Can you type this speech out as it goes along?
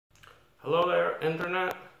Hello there,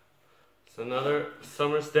 Internet. It's another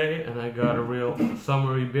summer's day and I got a real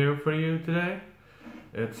summery beer for you today.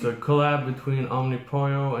 It's a collab between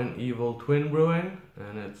Omnipollo and Evil Twin Brewing,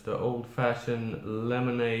 and it's the old-fashioned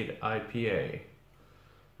lemonade IPA.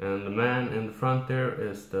 And the man in the front there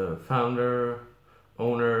is the founder,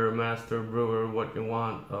 owner, master brewer, what you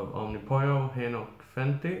want, of Omnipollo,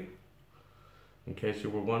 Hophead, in case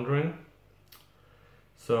you were wondering.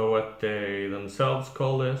 So what they themselves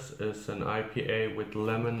call this is an IPA with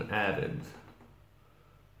lemon added.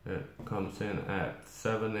 It comes in at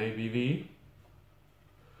 7 ABV.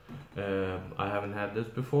 I haven't had this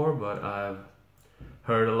before, but I've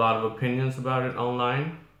heard a lot of opinions about it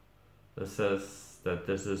online that says that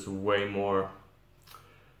this is way more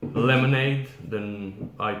lemonade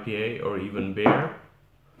than IPA or even beer.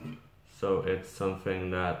 So it's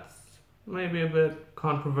something that's maybe a bit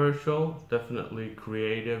controversial, definitely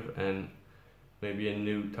creative, and maybe a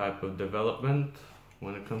new type of development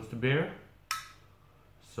when it comes to beer.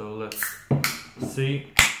 So let's see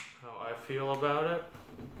how I feel about it.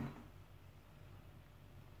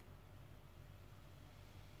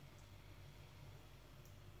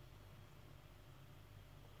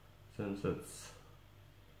 Since it's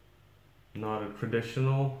not a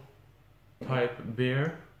traditional type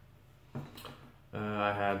beer,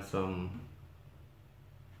 I had some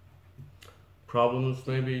problems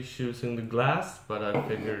maybe choosing the glass, but I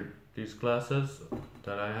figured these glasses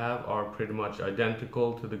that I have are pretty much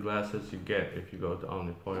identical to the glasses you get if you go to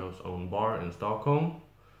Omnipollo's own bar in Stockholm.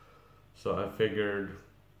 So I figured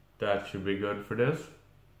that should be good for this.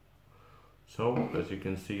 So as you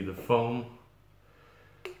can see, the foam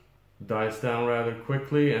dies down rather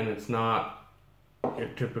quickly, and it's not your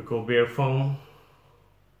typical beer foam.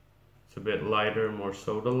 It's a bit lighter, more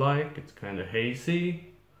soda-like. It's kind of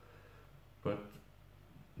hazy, but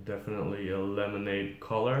definitely a lemonade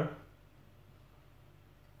color.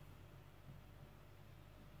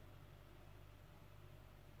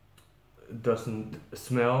 It doesn't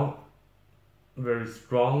smell very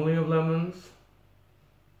strongly of lemons.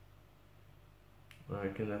 I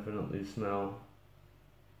can definitely smell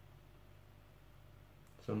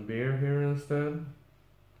some beer here instead.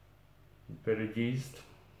 A bit of yeast.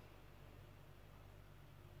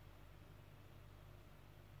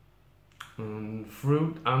 And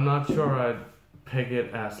fruit, I'm not sure I'd peg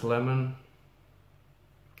it as lemon,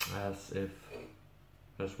 as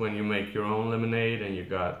when you make your own lemonade and you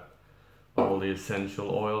got all the essential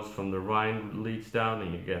oils from the rind leached down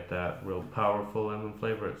and you get that real powerful lemon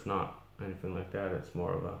flavor. It's not anything like that. It's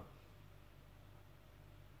more of a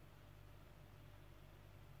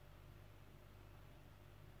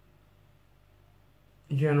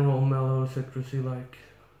general mellow citrusy like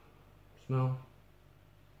smell.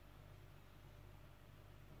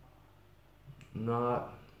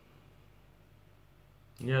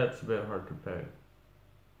 Yeah, it's a bit hard to peg.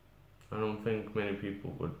 I don't think many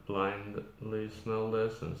people would blindly smell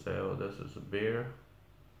this and say, oh, this is a beer.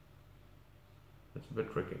 It's a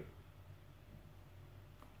bit tricky.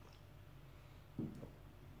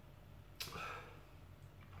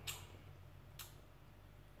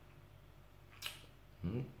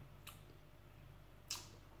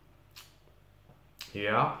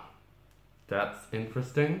 Yeah, that's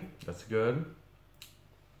interesting. That's good.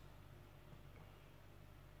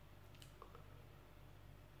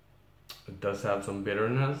 It does have some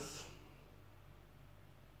bitterness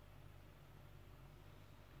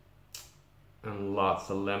and lots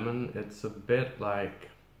of lemon. It's a bit like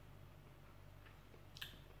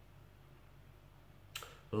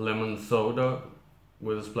lemon soda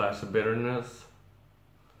with a splash of bitterness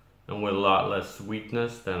and with a lot less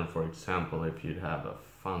sweetness than, for example, if you'd have a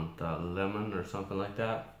Fanta lemon or something like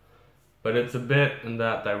that. But it's a bit in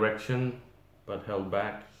that direction, but held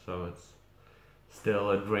back, so it's still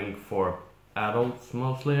a drink for adults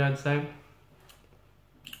mostly, I'd say.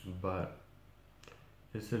 But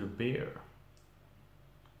is it a beer?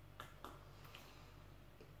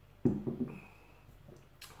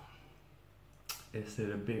 Is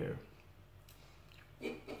it a beer?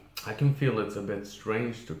 I can feel it's a bit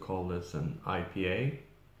strange to call this an IPA,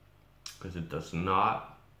 because it does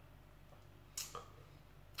not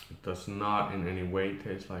in any way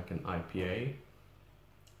taste like an IPA.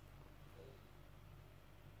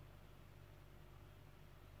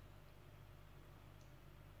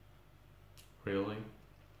 Really?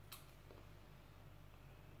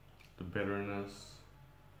 The bitterness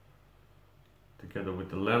together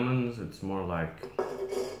with the lemons, it's more like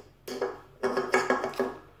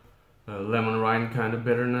a lemon rind kind of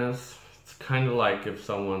bitterness. It's kind of like if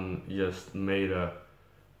someone just made a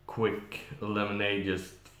quick lemonade,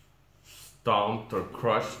 just stomped or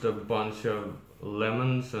crushed a bunch of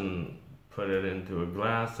lemons and put it into a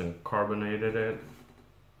glass and carbonated it.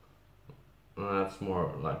 And that's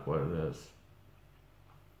more like what it is.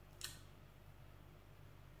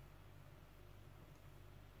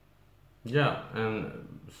 Yeah, and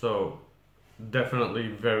so definitely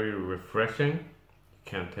very refreshing. You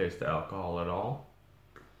can't taste the alcohol at all.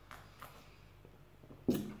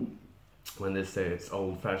 When they say it's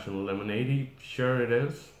old-fashioned lemonade, sure it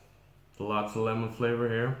is. Lots of lemon flavor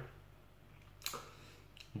here.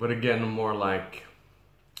 But again, more like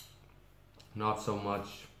not so much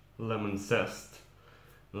lemon zest,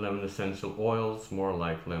 lemon essential oils, more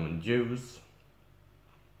like lemon juice.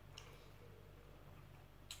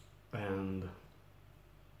 And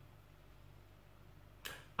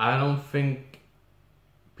I don't think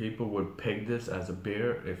people would pick this as a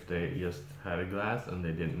beer if they just had a glass and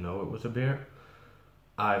they didn't know it was a beer.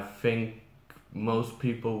 I think most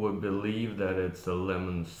people would believe that it's a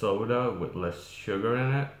lemon soda with less sugar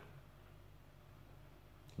in it.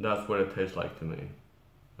 That's what it tastes like to me.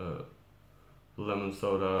 Lemon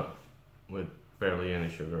soda with barely any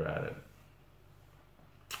sugar added.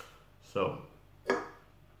 So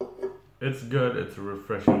it's good, it's a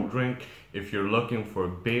refreshing drink. If you're looking for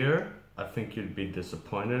beer, I think you'd be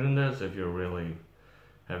disappointed in this if you really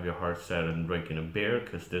have your heart set on drinking a beer,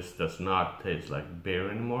 because this does not taste like beer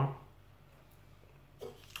anymore.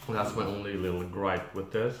 That's my only little gripe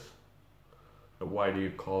with this. Why do you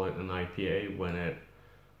call it an IPA when it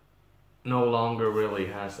no longer really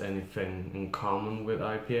has anything in common with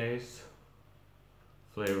IPAs,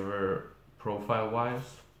 flavor profile wise?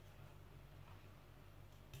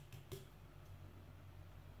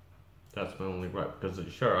 That's my only gripe, because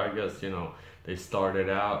sure, I guess, you know, they started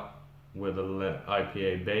out with a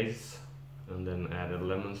IPA base and then added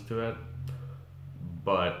lemons to it,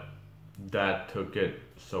 but that took it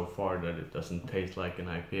so far that it doesn't taste like an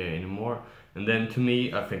IPA anymore. And then to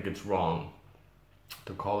me, I think it's wrong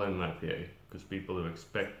to call it an IPA, because people who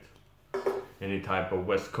expect any type of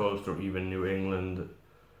West Coast or even New England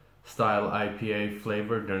style IPA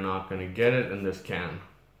flavor, they're not going to get it in this can.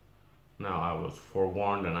 Now, I was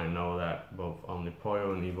forewarned, and I know that both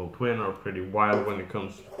Omnipollo and Evil Twin are pretty wild when it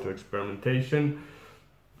comes to experimentation.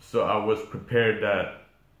 So I was prepared that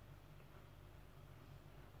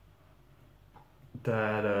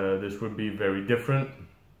this would be very different.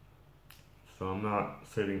 So I'm not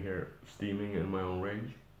sitting here steaming in my own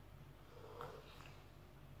rage.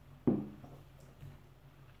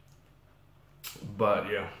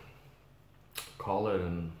 But yeah, call it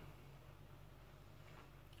an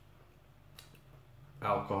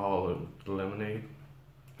alcohol lemonade,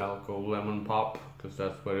 alcohol lemon pop, because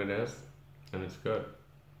that's what it is, and it's good.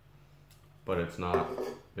 But it's not,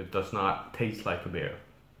 it does not taste like a beer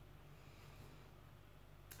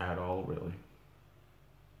at all, really.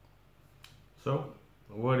 So,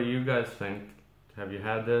 what do you guys think? Have you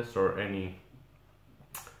had this or any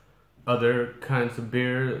other kinds of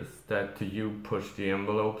beers that to you push the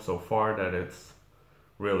envelope so far that it's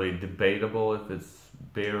really debatable if it's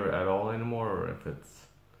beer at all anymore, or if it's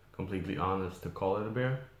completely honest to call it a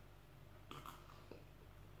beer?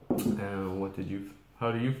 And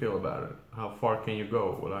how do you feel about it? How far can you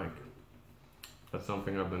go? Like, that's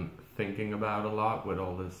something I've been thinking about a lot with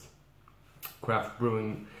all this craft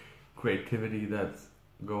brewing creativity that's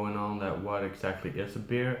going on, that what exactly is a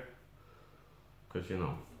beer? Because, you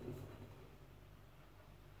know,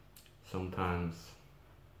 sometimes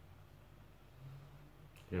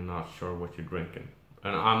you're not sure what you're drinking.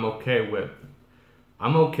 And I'm okay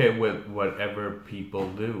with whatever people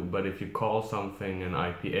do, but if you call something an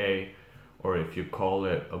IPA, or if you call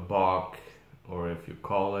it a Bock, or if you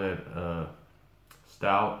call it a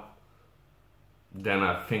stout, then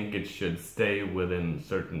I think it should stay within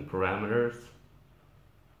certain parameters,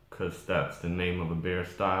 because that's the name of a beer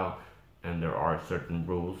style, and there are certain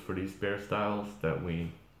rules for these beer styles that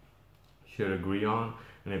we should agree on.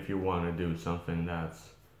 And if you want to do something that's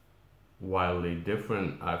wildly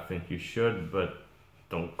different, I think you should, but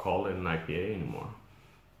don't call it an IPA anymore.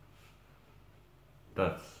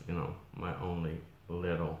 That's, you know, my only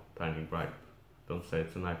little tiny gripe. Don't say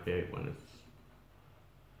it's an IPA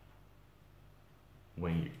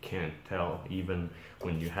when you can't tell, even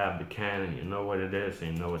when you have the can and you know what it is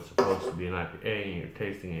and you know it's supposed to be an IPA, and you're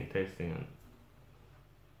tasting and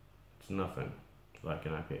it's nothing like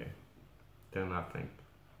an IPA. Then I think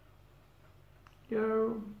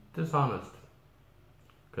you're dishonest.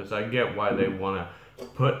 Because I get why they want to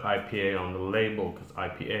put IPA on the label, because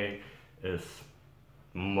IPA is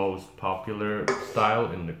most popular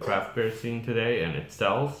style in the craft beer scene today, and it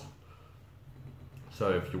sells. So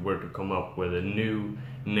if you were to come up with a new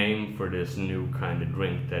name for this new kind of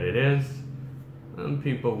drink that it is, and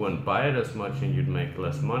people wouldn't buy it as much and you'd make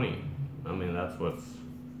less money. I mean, that's what's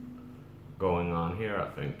going on here, I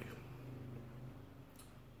think.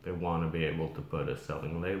 They want to be able to put a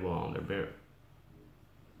selling label on their beer.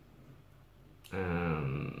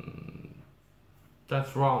 And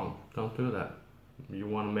that's wrong. Don't do that. You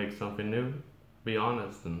want to make something new? Be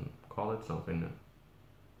honest and call it something new.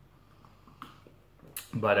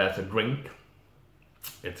 But as a drink,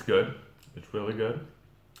 it's good. It's really good.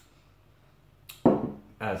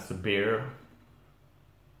 As a beer,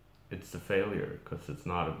 it's a failure because it's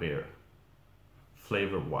not a beer.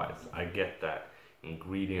 Flavor-wise, I get that.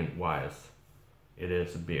 Ingredient-wise, it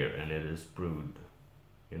is a beer and it is brewed,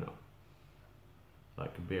 you know,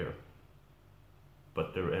 like a beer.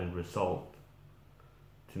 But the end result,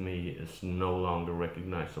 to me, is no longer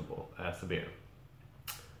recognizable as a beer.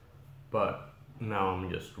 But now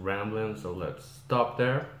I'm just rambling, so let's stop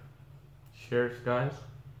there. Cheers, guys,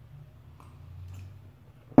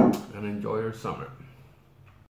 and enjoy your summer.